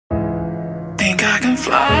can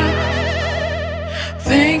fly.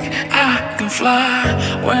 Think I can fly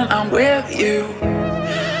when I'm with you.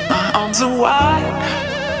 My arms are wide,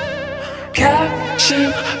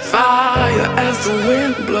 catching fire as the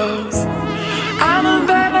wind blows. I know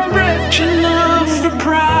that I'm rich enough for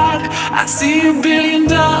pride. I see $1 billion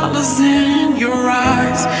in your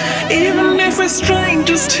eyes. Even if we're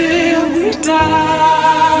strangers till we die.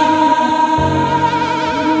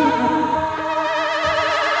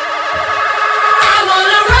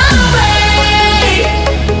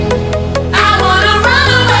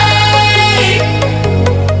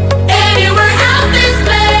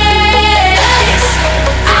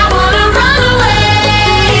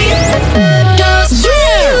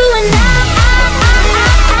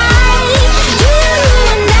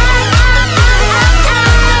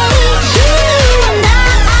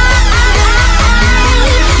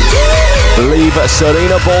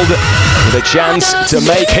 Sarina Bolden with a chance to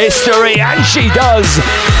make history, and she does.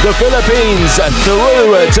 The Philippines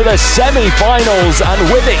through to the semi-finals, and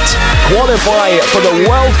with it qualify for the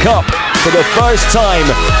World Cup for the first time.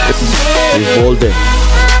 Bolden.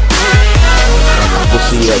 We'll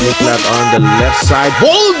see Nicklat on the left side.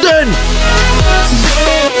 Bolden!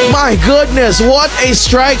 My goodness, what a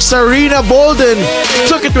strike. Sarina Bolden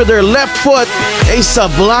took it with her left foot. A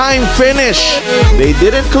sublime finish. They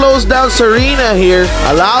didn't close down Sarina here.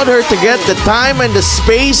 Allowed her to get the time and the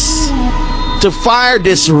space to fire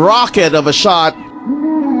this rocket of a shot.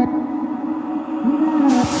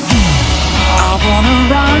 I wanna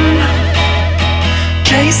run,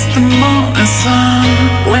 chase the moon and sun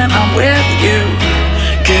when I'm with you.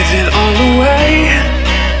 Give it all away,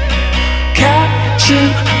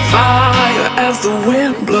 catching fire as the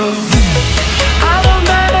wind blows. I know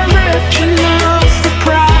that I'm rich enough for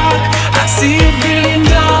pride. I see $1 billion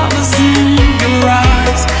in your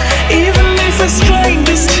eyes. Even if we're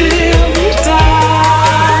strangers till we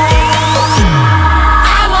die.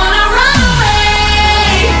 I wanna run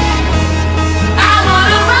away. I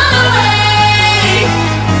wanna run away.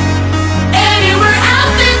 Anywhere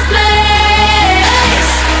out this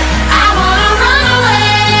place. I wanna run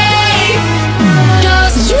away.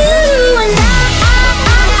 Just you and I.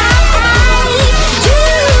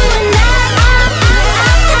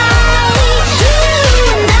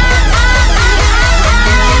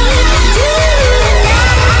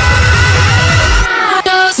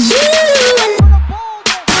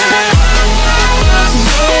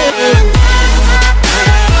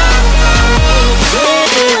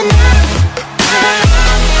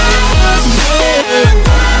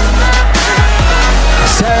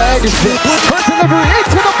 Quick delivery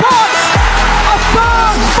into the box. A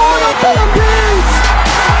third for the Philippines.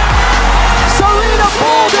 Sarina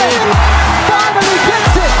Bolden.